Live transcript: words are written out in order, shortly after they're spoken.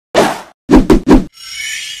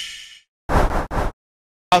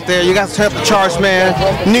Out there, you guys turn up the charts, man.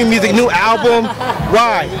 New music, new album.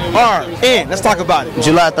 YRN. Let's talk about it.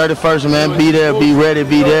 July 31st, man. Be there, be ready,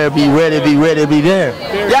 be there, be ready, be ready, be there.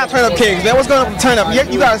 Y'all turn up kings, man. What's going on with turn up?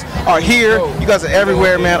 You guys are here. You guys are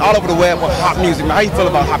everywhere, man. All over the web with hot music, man. How you feel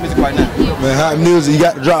about hot music right now? Man, hot music. You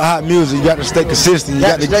got to drop hot music. You got to stay consistent. You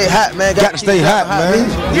got to stay hot, man. Got to stay hot, man.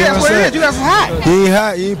 Yeah, that's what it is. You guys are hot. You ain't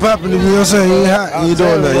hot. You ain't popping. You know what I'm saying? You ain't hot. You ain't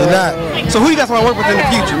doing nothing. You're not. So who you guys want to work with in the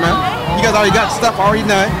future, man? You guys already got stuff already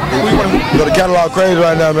done. But the catalog crazy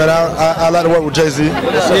right now, man. I like to work with JC. Yeah,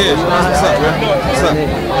 what's up, man? What's up?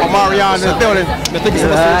 I'm Marion in the building. Thank you so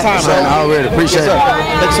much for your time, man. I already appreciate it.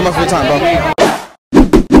 Thank you so much for your time, bro.